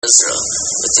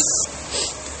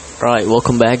Alright,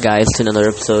 welcome back, guys, to another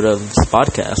episode of this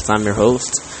podcast. I'm your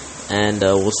host, and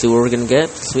we'll see where we're going to get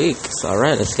this week. So,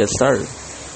 alright, let's get started.